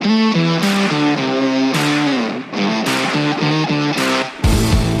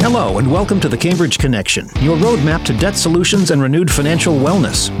Hello and welcome to the Cambridge Connection, your roadmap to debt solutions and renewed financial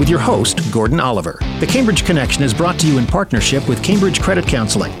wellness with your host, Gordon Oliver. The Cambridge Connection is brought to you in partnership with Cambridge Credit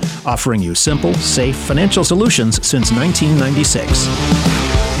Counseling, offering you simple, safe financial solutions since 1996.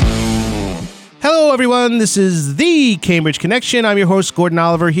 Hello, everyone. This is the Cambridge Connection. I'm your host, Gordon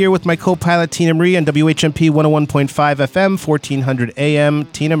Oliver, here with my co-pilot, Tina Marie, on WHMP 101.5 FM, 1400 AM.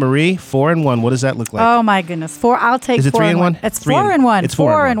 Tina Marie, 4 and 1. What does that look like? Oh, my goodness. I'll take 4 and 1. Is it 3 and 1? It's 4 and 1. It's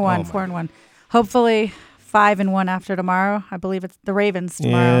 4 and 1. 4 and 1. Hopefully 5 and 1 after tomorrow. I believe it's the Ravens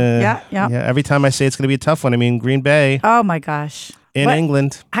tomorrow. Yeah. Every time I say it's going to be a tough one, I mean Green Bay. Oh, my gosh. In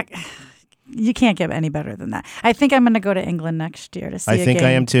England. You can't get any better than that. I think I'm going to go to England next year to see a game. I think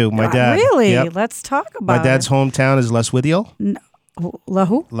I am too. My dad. Really? Yep. Let's talk about it. My dad's hometown is Lostwithiel. Who?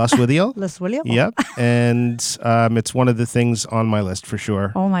 Lostwithiel. Lostwithiel? Yep. And it's one of the things on my list for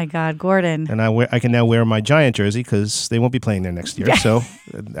sure. Oh, my God, Gordon. And I can now wear my Giant jersey because they won't be playing there next year. So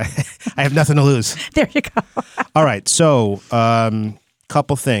I have nothing to lose. There you go. All right. So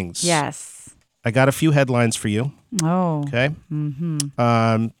couple things. Yes. I got a few headlines for you. Oh. Okay.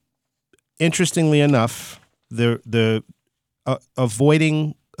 Mm-hmm. Interestingly enough, the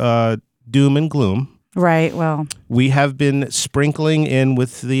avoiding doom and gloom. Right. Well, we have been sprinkling in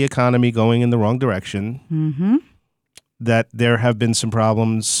with the economy going in the wrong direction. Mm-hmm. That there have been some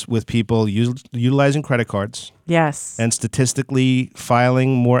problems with people utilizing credit cards. Yes. And statistically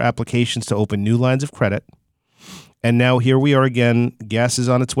filing more applications to open new lines of credit. And now here we are again. Gas is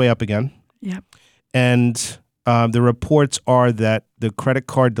on its way up again. Yep. And the reports are that the credit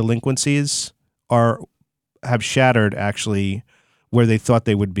card delinquencies have shattered actually where they thought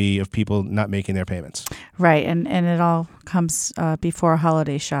they would be of people not making their payments. Right, and it all comes before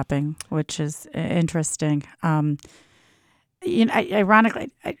holiday shopping, which is interesting.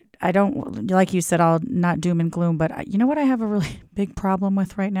 Ironically, I don't, like you said, I'll not doom and gloom, but you know what I have a really big problem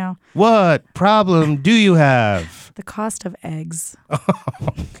with right now? What problem do you have? The cost of eggs.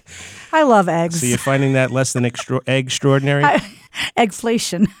 I love eggs. So you're finding that less than extraordinary?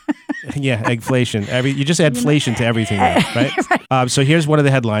 Eggflation. Yeah, eggflation. You just add inflation to everything, right? Right. So here's one of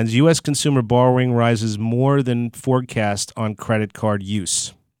the headlines. U.S. consumer borrowing rises more than forecast on credit card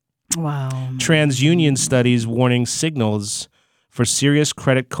use. Wow. TransUnion studies warning signals for serious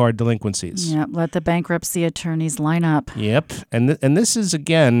credit card delinquencies. Yep, let the bankruptcy attorneys line up. Yep, and this is,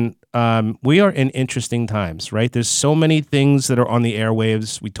 again, we are in interesting times, right? There's so many things that are on the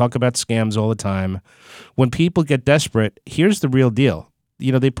airwaves. We talk about scams all the time. When people get desperate, here's the real deal.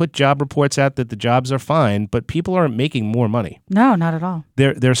 You know, they put job reports out that the jobs are fine, but people aren't making more money. No, not at all.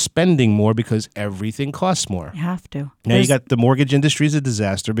 They're spending more because everything costs more. You have to. Now you got the mortgage industry is a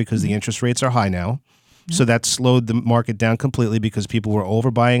disaster because the interest rates are high now. So that slowed the market down completely because people were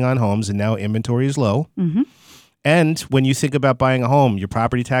overbuying on homes and now inventory is low. Mm-hmm. And when you think about buying a home, your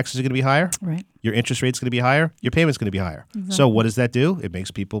property taxes are going to be higher. Right. Your interest rate's going to be higher. Your payment's going to be higher. Exactly. So what does that do? It makes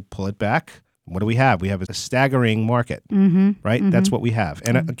people pull it back. What do we have? We have a staggering market, right? Mm-hmm. That's what we have.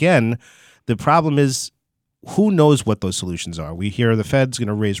 And again, the problem is who knows what those solutions are? We hear the Fed's going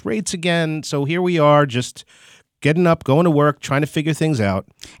to raise rates again. So here we are just getting up, going to work, trying to figure things out.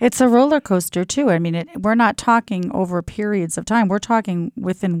 It's a roller coaster, too. I mean, we're not talking over periods of time. We're talking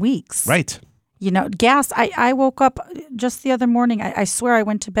within weeks. Right. You know, gas, I woke up just the other morning. I swear I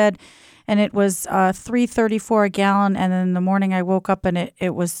went to bed and it was $3.34 a gallon. And then in the morning I woke up and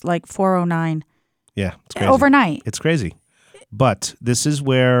it was like $4.09. Yeah, it's crazy. Overnight. It's crazy. But this is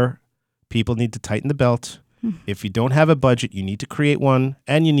where people need to tighten the belt. If you don't have a budget, you need to create one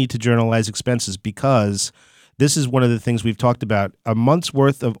and you need to journalize expenses because this is one of the things we've talked about. A month's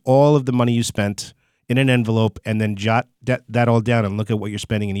worth of all of the money you spent in an envelope and then jot that all down and look at what you're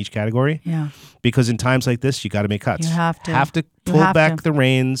spending in each category. Yeah. Because in times like this, you got to make cuts. You have to. Pull back the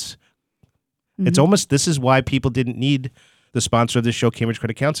reins. It's almost, this is why people didn't need the sponsor of this show, Cambridge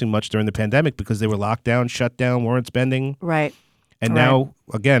Credit Counseling, much during the pandemic because they were locked down, shut down, weren't spending. Right. And now,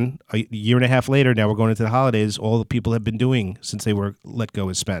 again, a year and a half later, now we're going into the holidays, all the people have been doing since they were let go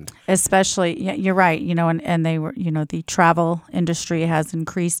is spend. Especially, yeah, you're right, you know, and they were, you know, the travel industry has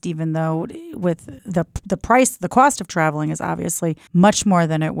increased even though with the price, the cost of traveling is obviously much more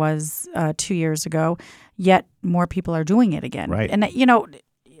than it was 2 years ago, yet more people are doing it again. Right. And, you know,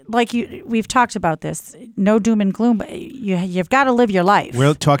 like we've talked about this, no doom and gloom, but you've got to live your life.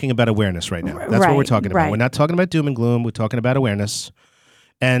 We're talking about awareness right now. That's what we're talking about. Right. We're not talking about doom and gloom. We're talking about awareness.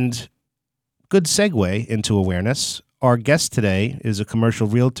 And good segue into awareness. our guest today is a commercial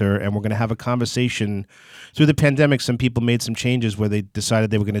realtor, and we're going to have a conversation. Through the pandemic, some people made some changes where they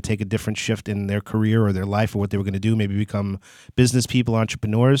decided they were going to take a different shift in their career or their life or what they were going to do, maybe become business people,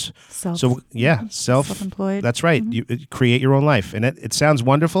 entrepreneurs. Self-employed. That's right. You create your own life. And it sounds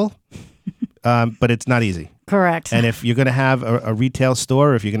wonderful, but it's not easy. Correct. And if you're going to have a retail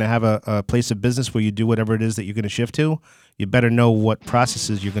store, if you're going to have a place of business where you do whatever it is that you're going to shift to, you better know what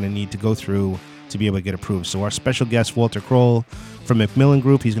processes you're going to need to go through to be able to get approved. So our special guest, Walter Kroll from McMillan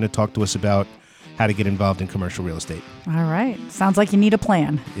Group, he's going to talk to us about how to get involved in commercial real estate. All right. Sounds like you need a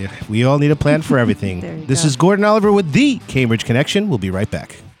plan. Yeah, we all need a plan for everything. This is Gordon Oliver with the Cambridge Connection. We'll be right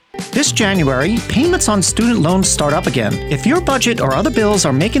back. This January, payments on student loans start up again. If your budget or other bills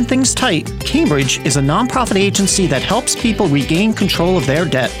are making things tight, Cambridge is a nonprofit agency that helps people regain control of their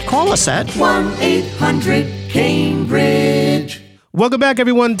debt. Call us at 1-800-CAMBRIDGE. Welcome back,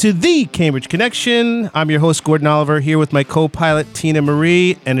 everyone, to the Cambridge Connection. I'm your host, Gordon Oliver, here with my co-pilot, Tina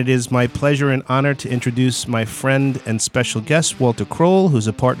Marie, and it is my pleasure and honor to introduce my friend and special guest, Walter Kroll, who's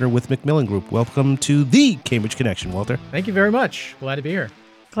a partner with McMillan Group. Welcome to the Cambridge Connection, Walter. Thank you very much. Glad to be here.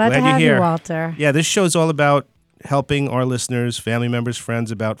 Glad to have you, Walter. Yeah, this show's all about helping our listeners, family members,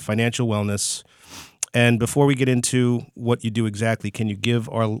 friends about financial wellness. And before we get into what you do exactly, can you give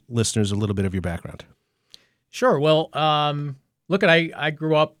our listeners a little bit of your background? Sure. Well, look, I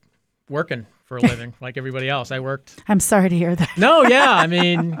grew up working for a living like everybody else. I worked. I'm sorry to hear that. No, yeah. I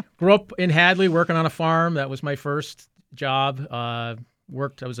mean, grew up in Hadley working on a farm. That was my first job. I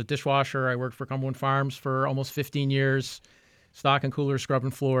was a dishwasher. I worked for Cumberland Farms for almost 15 years. Stocking coolers,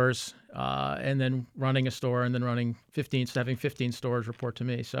 scrubbing floors, and then running a store, and then having 15 stores report to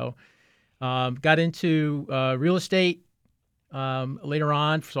me. So got into real estate later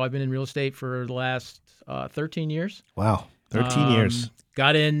on. So I've been in real estate for the last 13 years. Wow, 13 years.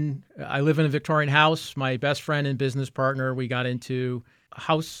 I live in a Victorian house. My best friend and business partner, we got into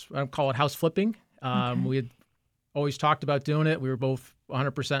house, I call it house flipping. We had always talked about doing it. We were both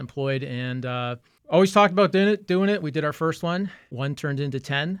 100% employed and always talked about doing it. We did our first one. One turned into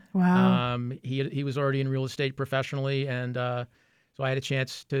 10. Wow. He was already in real estate professionally, and so I had a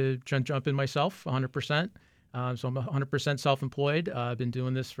chance to jump in myself 100%. So I'm 100% self-employed. I've been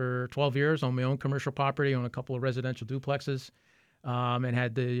doing this for 12 years. Own my own commercial property, own a couple of residential duplexes, and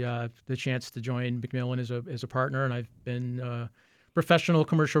had the chance to join McMillan as a partner. And I've been professional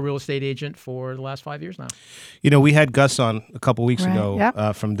commercial real estate agent for the last 5 years now. You know, we had Gus on a couple weeks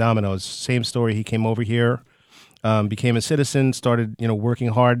ago from Domino's. Same story. He came over here, became a citizen, started, working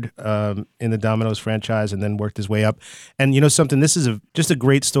hard in the Domino's franchise, and then worked his way up. And something, this is just a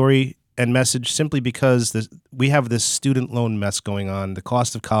great story and message simply because we have this student loan mess going on. The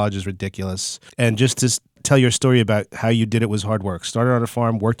cost of college is ridiculous. And just to tell your story about how you did it was hard work. Started on a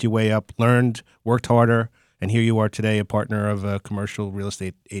farm, worked your way up, learned, worked harder, and here you are today, a partner of a commercial real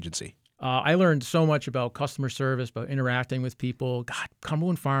estate agency. I learned so much about customer service, about interacting with people. God,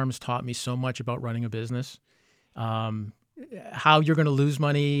 Cumberland Farms taught me so much about running a business, how you're going to lose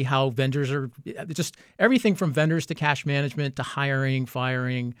money, how vendors are, just everything from vendors to cash management to hiring,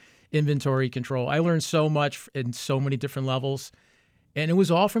 firing, inventory control. I learned so much in so many different levels. And it was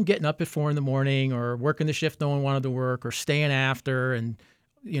all from getting up at 4 a.m. or working the shift no one wanted to work or staying after and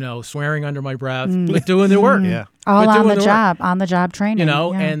swearing under my breath, but doing the work. Yeah. All on the job training.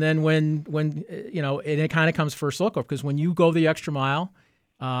 And then when and it kind of comes first look up because when you go the extra mile,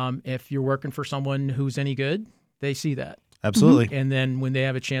 if you're working for someone who's any good, they see that. Absolutely. Mm-hmm. And then when they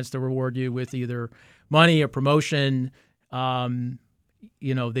have a chance to reward you with either money or promotion,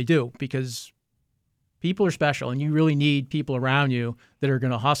 they do because people are special and you really need people around you that are going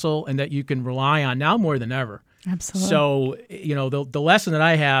to hustle and that you can rely on now more than ever. Absolutely. So, the lesson that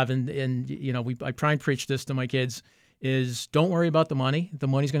I have, and I try and preach this to my kids, is don't worry about the money. The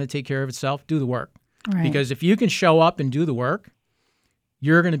money's going to take care of itself. Do the work. Right. Because if you can show up and do the work,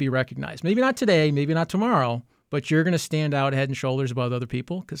 you're going to be recognized. Maybe not today, maybe not tomorrow, but you're going to stand out head and shoulders above other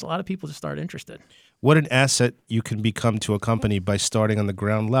people because a lot of people just aren't interested. What an asset you can become to a company by starting on the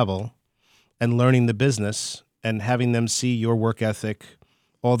ground level and learning the business and having them see your work ethic,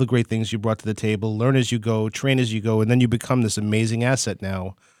 all the great things you brought to the table, learn as you go, train as you go, and then you become this amazing asset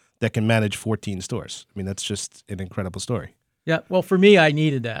now that can manage 14 stores. I mean, that's just an incredible story. Yeah, well, for me, I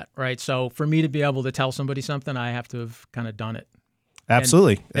needed that, right? So for me to be able to tell somebody something, I have to have kind of done it.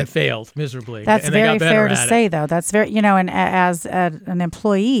 Absolutely. And failed miserably. That's and very fair to say, it. though. That's very, and as an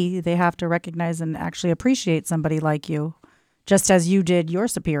employee, they have to recognize and actually appreciate somebody like you, just as you did your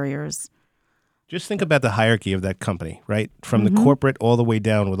superiors. Just think about the hierarchy of that company, right? From the corporate all the way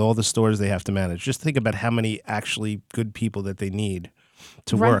down with all the stores they have to manage. Just think about how many actually good people that they need.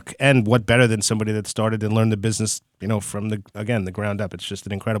 to work. And what better than somebody that started and learned the business, from the ground up. It's just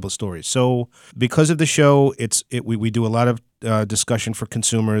an incredible story. So because of the show, we do a lot of discussion for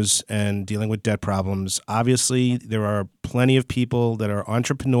consumers and dealing with debt problems. Obviously, there are plenty of people that are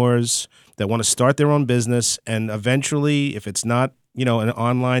entrepreneurs that want to start their own business, and eventually, if it's not an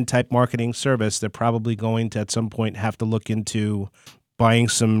online type marketing service, they're probably going to at some point have to look into buying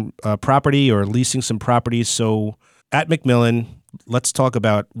some property or leasing some property. So at Macmillan, let's talk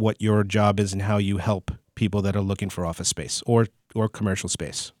about what your job is and how you help people that are looking for office space or commercial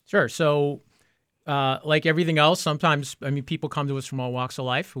space. Sure. So like everything else, sometimes, people come to us from all walks of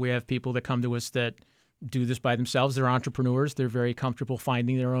life. We have people that come to us that do this by themselves. They're entrepreneurs. They're very comfortable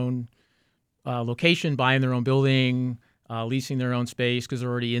finding their own location, buying their own building, leasing their own space because they're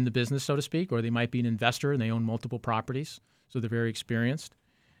already in the business, so to speak, or they might be an investor and they own multiple properties. So they're very experienced.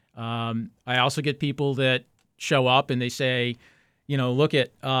 I also get people that show up and they say, look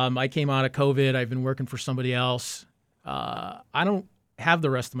I came out of COVID. I've been working for somebody else. I don't have the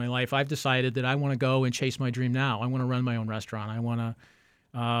rest of my life. I've decided that I want to go and chase my dream now. I want to run my own restaurant. I want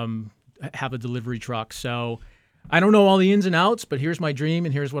to have a delivery truck. So I don't know all the ins and outs, but here's my dream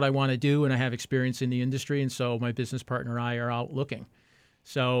and here's what I want to do. And I have experience in the industry. And so my business partner and I are out looking.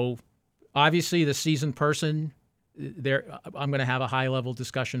 So obviously the seasoned person, I'm going to have a high level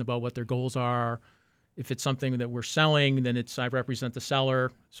discussion about what their goals are. If it's something that we're selling, then I represent the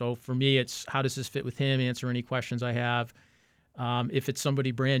seller. So for me, it's how does this fit with him? Answer any questions I have. If it's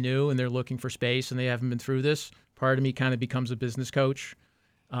somebody brand new and they're looking for space and they haven't been through this, part of me kind of becomes a business coach.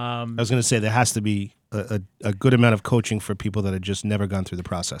 I was going to say there has to be a good amount of coaching for people that have just never gone through the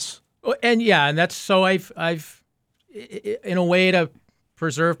process. And that's so I've in a way to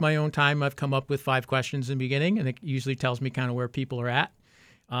preserve my own time, I've come up with 5 questions in the beginning, and it usually tells me kind of where people are at.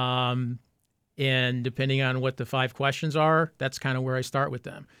 And depending on what the 5 questions are, that's kind of where I start with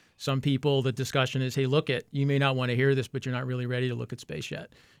them. Some people, the discussion is, hey, you may not want to hear this, but you're not really ready to look at space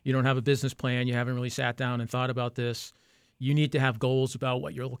yet. You don't have a business plan. You haven't really sat down and thought about this. You need to have goals about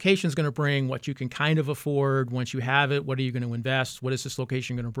what your location is going to bring, what you can kind of afford. Once you have it, what are you going to invest? What is this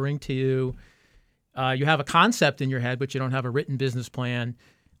location going to bring to you? You have a concept in your head, but you don't have a written business plan.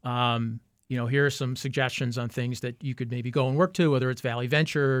 Here are some suggestions on things that you could maybe go and work to, whether it's Valley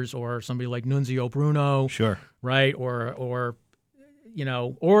Ventures or somebody like Nunzio Bruno. Sure. Right. Or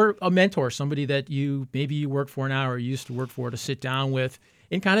a mentor, somebody that you work for now or used to work for, to sit down with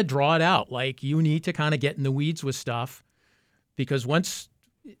and kind of draw it out. Like, you need to kind of get in the weeds with stuff, because once,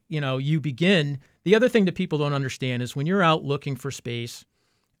 you begin, the other thing that people don't understand is when you're out looking for space,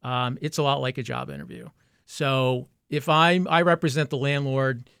 it's a lot like a job interview. So if I represent the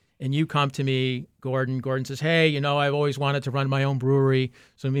landlord and you come to me, Gordon says, hey, I've always wanted to run my own brewery.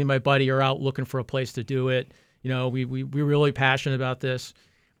 So me and my buddy are out looking for a place to do it. We're really passionate about this.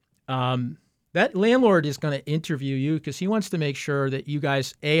 That landlord is going to interview you because he wants to make sure that you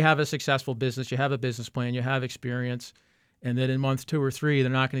guys, have a successful business, you have a business plan, you have experience, and that in month 2 or 3,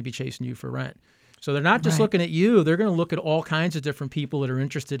 they're not going to be chasing you for rent. So they're not just looking at you, they're going to look at all kinds of different people that are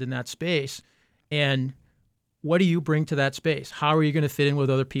interested in that space. And what do you bring to that space? How are you going to fit in with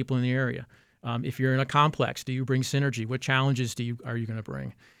other people in the area? If you're in a complex, do you bring synergy? What challenges are you going to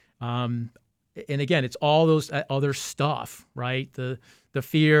bring? And again, it's all those other stuff, right? The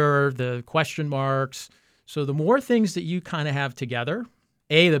fear, the question marks. So the more things that you kind of have together,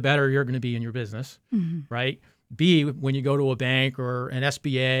 A, the better you're going to be in your business, right? B, when you go to a bank or an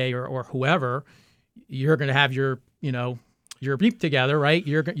SBA or whoever, you're going to have your brief together, right?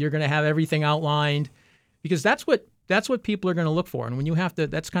 You're going to have everything outlined, because that's what people are going to look for. And when you have to,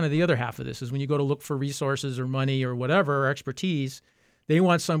 that's kind of the other half of this, is when you go to look for resources or money or whatever, or expertise, they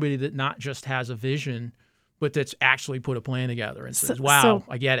want somebody that not just has a vision, but that's actually put a plan together and says, wow,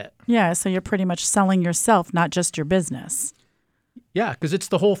 I get it. Yeah, so you're pretty much selling yourself, not just your business. Yeah, because it's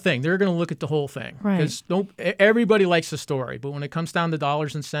the whole thing. They're going to look at the whole thing. Right. Because everybody likes the story, but when it comes down to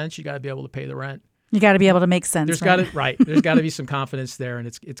dollars and cents, you got to be able to pay the rent. You got to be able to make sense. There's got to be some confidence there, and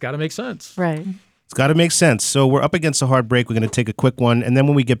it's got to make sense. Right. It's got to make sense. So we're up against a hard break. We're going to take a quick one, and then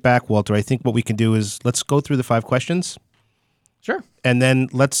when we get back, Walter, I think what we can do is let's go through the 5 questions. Sure. And then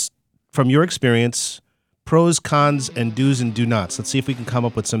let's, from your experience, pros, cons, and do's and do nots. Let's see if we can come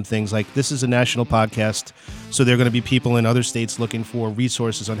up with some things. Like, this is a national podcast, so there are going to be people in other states looking for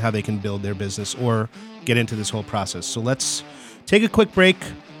resources on how they can build their business or get into this whole process. So let's take a quick break.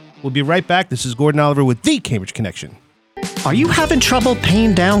 We'll be right back. This is Gordon Oliver with the Cambridge Connection. Are you having trouble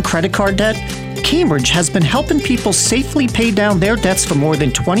paying down credit card debt? Cambridge has been helping people safely pay down their debts for more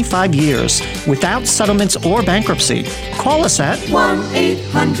than 25 years without settlements or bankruptcy. Call us at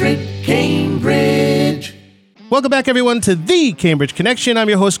 1-800-CAMBRIDGE. Welcome back, everyone, to the Cambridge Connection. I'm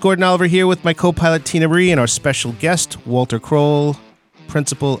your host, Gordon Oliver, here with my co-pilot, Tina Marie, and our special guest, Walter Kroll,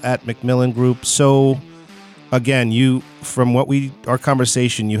 principal at Macmillan Group. So, again, from our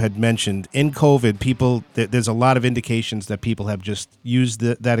conversation, you had mentioned in COVID, there's a lot of indications that people have just used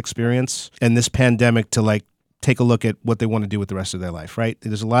that experience and this pandemic to take a look at what they want to do with the rest of their life, right?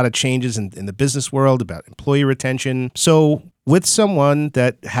 There's a lot of changes in the business world about employee retention. So with someone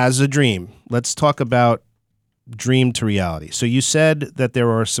that has a dream, let's talk about dream to reality. So you said that there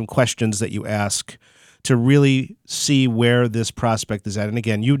are some questions that you ask to really see where this prospect is at. And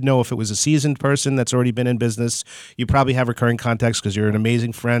again, you'd know if it was a seasoned person that's already been in business. You probably have recurring contacts because you're an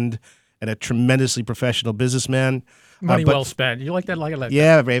amazing friend and a tremendously professional businessman. Money well spent. You like that? Like it?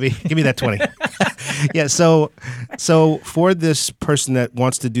 Yeah, baby. Give me that 20. Yeah. So for this person that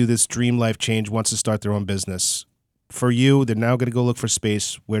wants to do this dream life change, wants to start their own business, for you, they're now going to go look for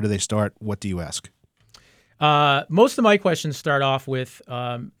space. Where do they start? What do you ask? Most of my questions start off with,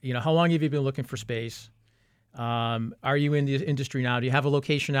 how long have you been looking for space? Are you in the industry now? Do you have a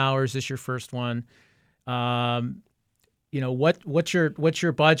location now, or is this your first one? What's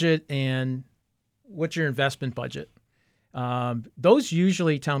your budget and what's your investment budget? Those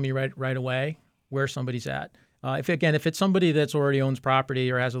usually tell me right away where somebody's at. If it's somebody that's already owns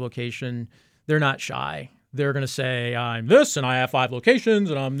property or has a location, they're not shy. They're going to say, I'm this, and I have 5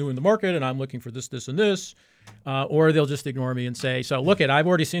 locations, and I'm new in the market, and I'm looking for this, this, and this. Or they'll just ignore me and say, so look, I've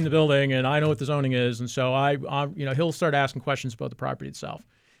already seen the building, and I know what the zoning is. And so he'll start asking questions about the property itself,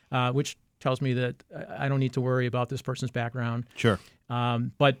 which tells me that I don't need to worry about this person's background. Sure.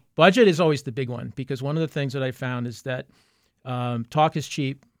 But budget is always the big one, because one of the things that I found is that talk is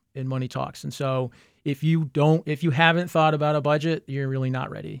cheap and money talks. And so if you haven't thought about a budget, you're really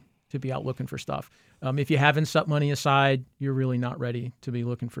not ready to be out looking for stuff. If you haven't set money aside, you're really not ready to be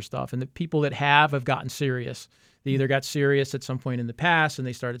looking for stuff. And the people that have gotten serious. They either got serious at some point in the past and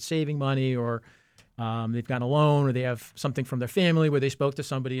they started saving money, or they've gotten a loan, or they have something from their family where they spoke to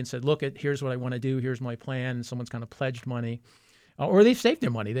somebody and said, look, here's what I want to do. Here's my plan. And someone's kind of pledged money. Or they've saved their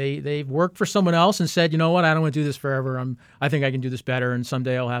money. They've worked for someone else and said, you know what, I don't want to do this forever. I think I can do this better, and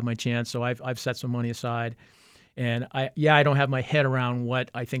someday I'll have my chance. So I've set some money aside. And I don't have my head around what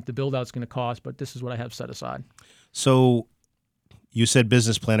I think the build-out's going to cost, but this is what I have set aside. So you said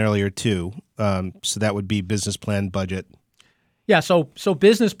business plan earlier too. So that would be business plan, budget. Yeah, so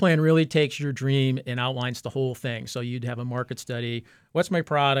business plan really takes your dream and outlines the whole thing. So you'd have a market study. What's my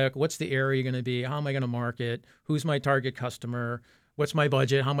product? What's the area going to be? How am I going to market? Who's my target customer? What's my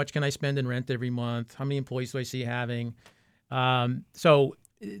budget? How much can I spend in rent every month? How many employees do I see having? So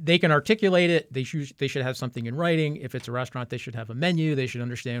they can articulate it. They should have something in writing. If it's a restaurant, they should have a menu. They should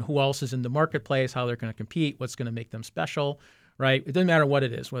understand who else is in the marketplace, how they're going to compete, what's going to make them special, right? It doesn't matter what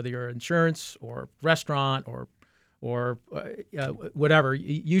it is, whether you're insurance or restaurant or whatever.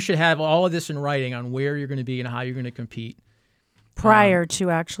 You should have all of this in writing on where you're going to be and how you're going to compete. Prior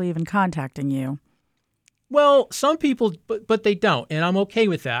to actually even contacting you. Well, some people, but they don't, and I'm okay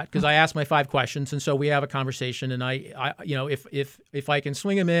with that because I ask my 5 questions, and so we have a conversation. And I if I can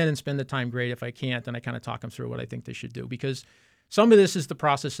swing them in and spend the time, great. If I can't, then I kind of talk them through what I think they should do, because some of this is the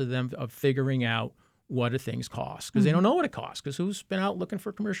process of figuring out what do things cost, because they don't know what it costs. Because who's been out looking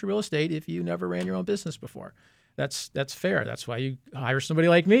for commercial real estate if you never ran your own business before? That's fair. That's why you hire somebody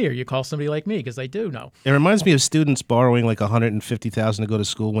like me, or you call somebody like me, because I do know. It reminds me of students borrowing like $150,000 to go to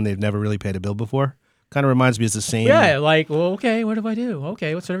school when they've never really paid a bill before. Kind of reminds me, it's the same. Yeah, like, well, okay, what do I do?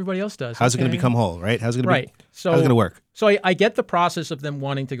 Okay, what's what everybody else does? How's it going to become whole, right? How's it going to So how's it going to work? So I get the process of them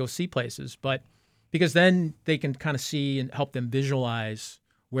wanting to go see places, but because then they can kind of see and help them visualize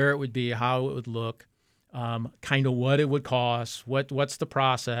where it would be, how it would look, kind of what it would cost, what's the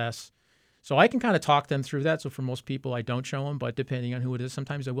process. So I can kind of talk them through that. So for most people, I don't show them, but depending on who it is,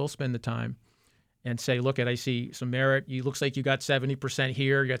 sometimes I will spend the time and say, look, I see some merit. You looks like you got 70%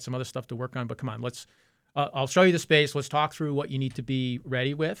 here. You got some other stuff to work on, but come on, I'll show you the space. Let's talk through what you need to be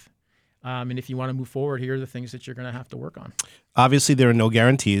ready with. And if you want to move forward, here are the things that you're going to have to work on. Obviously, there are no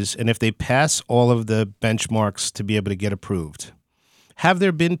guarantees. And if they pass all of the benchmarks to be able to get approved, have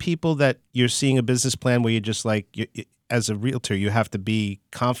there been people that you're seeing a business plan where you're just like, as a realtor, you have to be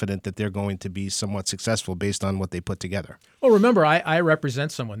confident that they're going to be somewhat successful based on what they put together? Well, remember, I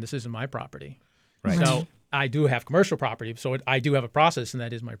represent someone. This isn't my property. Right. So I do have commercial property, so I do have a process, and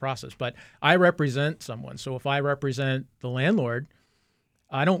that is my process. But I represent someone. So if I represent the landlord,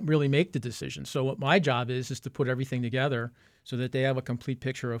 I don't really make the decision. So what my job is to put everything together so that they have a complete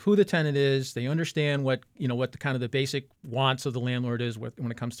picture of who the tenant is. They understand what the kind of the basic wants of the landlord is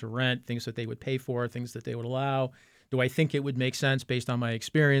when it comes to rent, things that they would pay for, things that they would allow. Do I think it would make sense based on my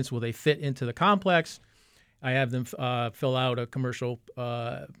experience? Will they fit into the complex? I have them fill out a commercial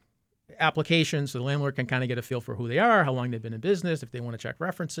application so the landlord can kind of get a feel for who they are, how long they've been in business, if they want to check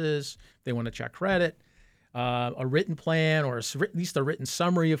references, if they want to check credit, a written plan or at least a written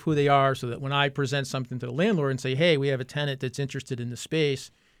summary of who they are so that when I present something to the landlord and say, hey, we have a tenant that's interested in the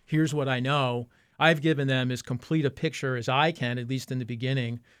space, here's what I know, I've given them as complete a picture as I can, at least in the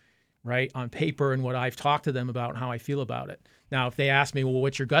beginning, right, on paper and what I've talked to them about and how I feel about it. Now, if they ask me, well,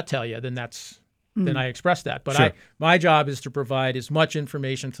 what's your gut tell you, then then I express that. But Sure. my job is to provide as much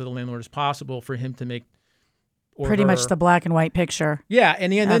information to the landlord as possible for him to make Pretty much the black and white picture. Yeah,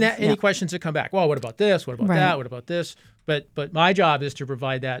 and then any questions that come back. Well, what about this? What about that? What about this? But my job is to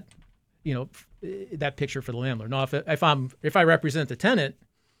provide that, that picture for the landlord. Now, if I represent the tenant,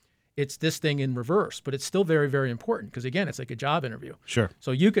 it's this thing in reverse, but it's still very, very important because again, it's like a job interview. Sure.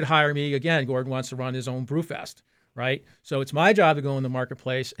 So you could hire me again. Gordon wants to run his own Brewfest, right? So it's my job to go in the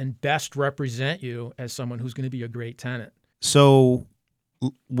marketplace and best represent you as someone who's going to be a great tenant. So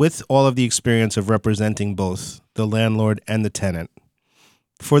with all of the experience of representing both the landlord and the tenant,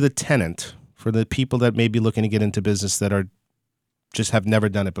 for the tenant, for the people that may be looking to get into business that are just have never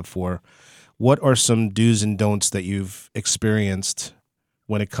done it before, what are some do's and don'ts that you've experienced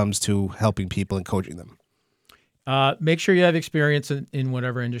when it comes to helping people and coaching them? Make sure you have experience in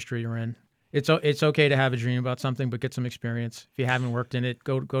whatever industry you're in. It's okay to have a dream about something, but get some experience. If you haven't worked in it,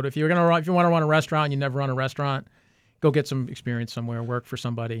 go to if you want to run a restaurant, and you never run a restaurant, go get some experience somewhere, work for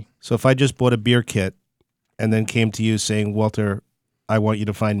somebody. So if I just bought a beer kit and then came to you saying, Walter, I want you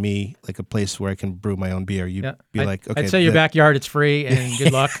to find me like a place where I can brew my own beer, you'd be like, okay. I'd say your backyard, it's free, and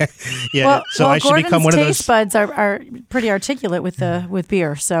good luck. Yeah. So I should Gordon's become one of those. taste buds are pretty articulate with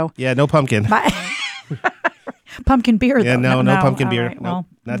beer. So Yeah, no pumpkin. Pumpkin beer, Yeah, though. no pumpkin All beer. right, Nope,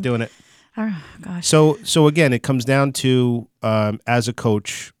 not doing it. Oh, gosh. So again, it comes down to as a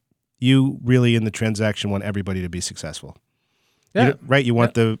coach, you really in the transaction want everybody to be successful. Yeah. Right? You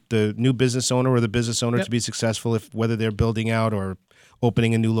want the new business owner or the business owner to be successful, whether they're building out or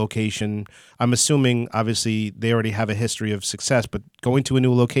opening a new location. I'm assuming, obviously, they already have a history of success, but going to a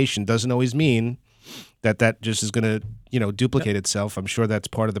new location doesn't always mean that just is going to, duplicate itself. I'm sure that's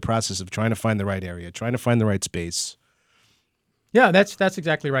part of the process of trying to find the right area, trying to find the right space. Yeah, that's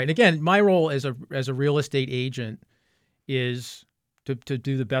exactly right. And again, my role as a real estate agent is to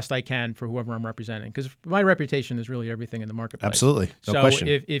do the best I can for whoever I'm representing, because my reputation is really everything in the marketplace. Absolutely, no so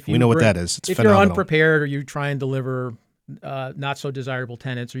question. If we know what that is. It's if phenomenal. you're unprepared or you try and deliver not so desirable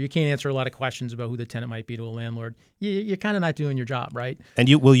tenants, or you can't answer a lot of questions about who the tenant might be to a landlord, you're kind of not doing your job, right? And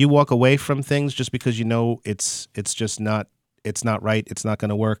will you walk away from things just because you know it's just not right, it's not going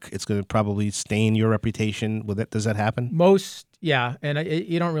to work, it's going to probably stain your reputation? Does that happen? Yeah, and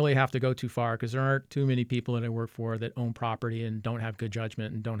you don't really have to go too far because there aren't too many people that I work for that own property and don't have good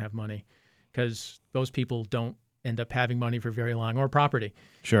judgment and don't have money, because those people don't end up having money for very long, or property.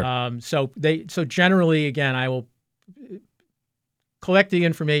 Sure. So generally, again, I will collect the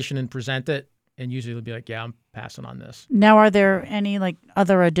information and present it, and usually they'll be like, yeah, I'm passing on this. Now, are there any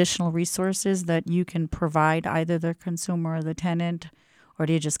other additional resources that you can provide either the consumer or the tenant? Or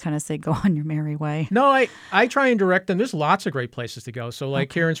do you just kind of say, go on your merry way? No, I try and direct them. There's lots of great places to go. So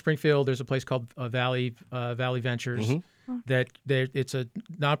here in Springfield, there's a place called Valley Ventures. Mm-hmm. It's a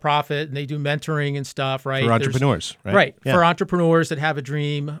nonprofit, and they do mentoring and stuff, right? For entrepreneurs, right? Right, Yeah. for entrepreneurs that have a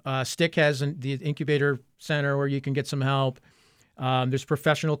dream. Stick has the incubator center where you can get some help. There's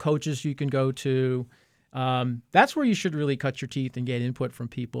professional coaches you can go to. That's where you should really cut your teeth and get input from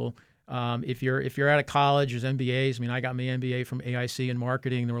people. If you're at a college, there's MBAs. I mean, I got my MBA from AIC in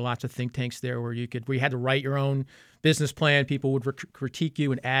marketing. There were lots of think tanks there where you had to write your own business plan. People would critique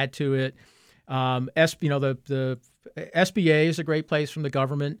you and add to it. The SBA is a great place from the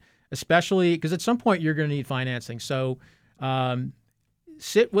government, especially because at some point you're going to need financing. So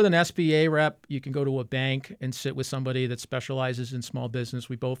sit with an SBA rep. You can go to a bank and sit with somebody that specializes in small business.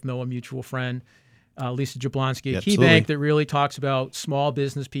 We both know a mutual friend, Lisa Jablonski at KeyBank, that really talks about small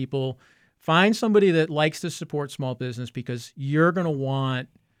business people. Find somebody that likes to support small business, because you're going to want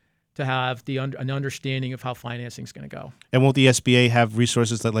to have an understanding of how financing is going to go. And won't the SBA have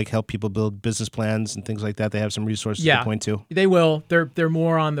resources that help people build business plans and things like that? They have some resources to point to. They will. They're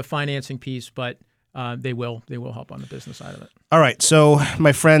more on the financing piece, but they will help on the business side of it. All right. So,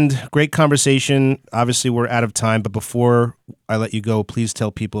 my friend, great conversation. Obviously, we're out of time, but before I let you go, please tell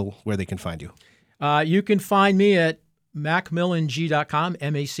people where they can find you. You can find me at macmillang.com,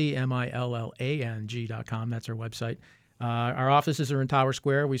 MacMillang.com. That's our website. Our offices are in Tower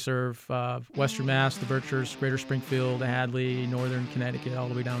Square. We serve Western Mass, the Berkshires, Greater Springfield, the Hadley, Northern Connecticut, all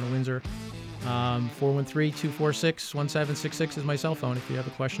the way down to Windsor. 413-246-1766 is my cell phone if you have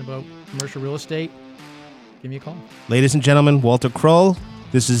a question about commercial real estate. give me a call. Ladies and gentlemen, Walter Kroll.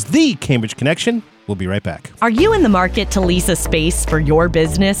 This is the Cambridge Connection. We'll be right back. Are you in the market to lease a space for your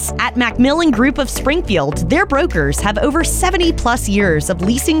business? At Macmillan Group of Springfield, their brokers have over 70 plus years of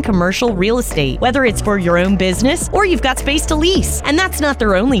leasing commercial real estate, whether it's for your own business or you've got space to lease. And that's not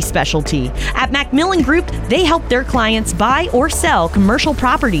their only specialty. At Macmillan Group, they help their clients buy or sell commercial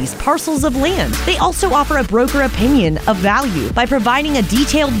properties, parcels of land. They also offer a broker opinion of value by providing a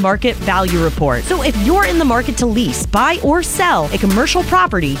detailed market value report. So if you're in the market to lease, buy, or sell a commercial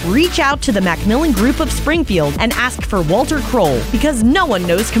property, reach out to the Macmillan Group of Springfield and ask for Walter Kroll, because no one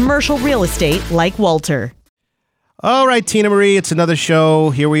knows commercial real estate like Walter. All right, Tina Marie, it's another show.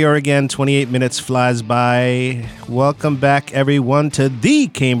 Here we are again. 28 minutes flies by. Welcome back, everyone, to the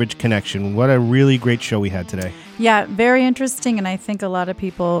Cambridge Connection. What a really great show we had today. Yeah, very interesting, and I think a lot of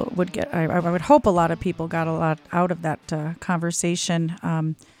people would get, I would hope a lot of people got a lot out of that conversation.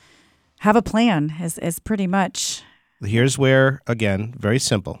 Have a plan is pretty much. Here's where, again, very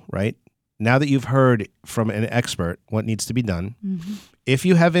simple, right? Now that you've heard from an expert what needs to be done, if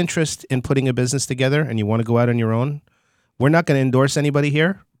you have interest in putting a business together and you want to go out on your own, we're not going to endorse anybody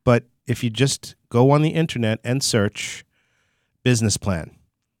here, but if you just go on the internet and search business plan.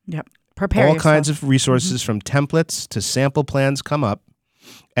 Yep. Prepare all yourself. kinds of resources from templates to sample plans come up.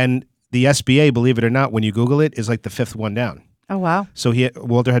 And the SBA, believe it or not, when you Google it, is like the fifth one down. Oh, wow. So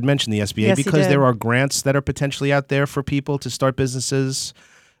Walter had mentioned the SBA Yes, he because did. there are grants that are potentially out there for people to start businesses,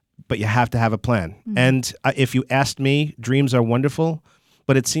 but you have to have a plan. And if you asked me, dreams are wonderful,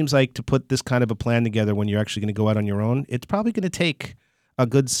 but it seems like to put this kind of a plan together when you're actually going to go out on your own, it's probably going to take a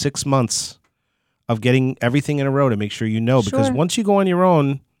good 6 months of getting everything in a row to make sure you know. Because Sure. once you go on your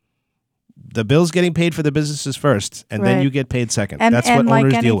own, the bill's getting paid for the businesses first, and then Right. you get paid second. And, That's and what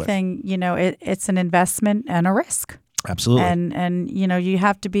owners like deal with. anything, it's an investment and a risk. Absolutely. And you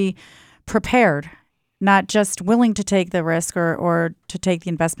have to be prepared, not just willing to take the risk or to take the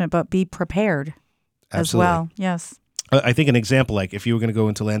investment, but be prepared Absolutely. as well. Yes. I think an example, like if you were going to go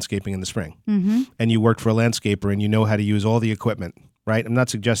into landscaping in the spring and you worked for a landscaper and you know how to use all the equipment, right? I'm not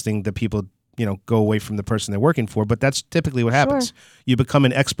suggesting that people, go away from the person they're working for, but that's typically what happens. Sure. You become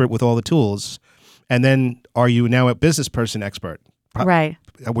an expert with all the tools, and then are you now a business person expert? Right.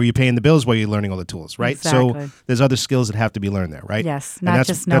 Were you paying the bills while you're learning all the tools, right? Exactly. So there's other skills that have to be learned there, right? Yes. And Not that's-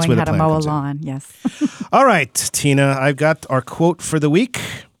 just that's knowing where the how to plan mow a comes in. lawn. Yes. All right, Tina, I've got our quote for the week.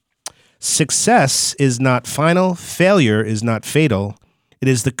 Success is not final. Failure is not fatal. It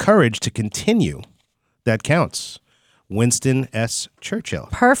is the courage to continue that counts. Winston S. Churchill.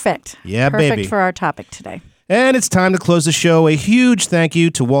 Perfect. Yeah, Perfect baby. for our topic today. And it's time to close the show. A huge thank you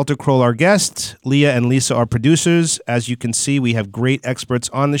to Walter Kroll, our guest, Leah and Lisa, our producers. As you can see, we have great experts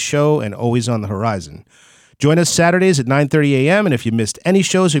on the show and always on the horizon. Join us Saturdays at 9:30 a.m. And if you missed any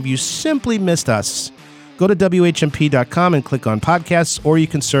shows, if you simply missed us, go to WHMP.com and click on podcasts, or you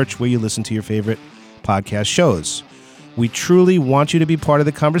can search where you listen to your favorite podcast shows. We truly want you to be part of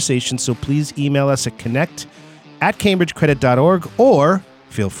the conversation, so please email us at connect@cambridgecredit.org, or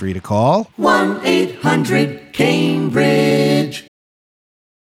feel free to call 1-800-CAMBRIDGE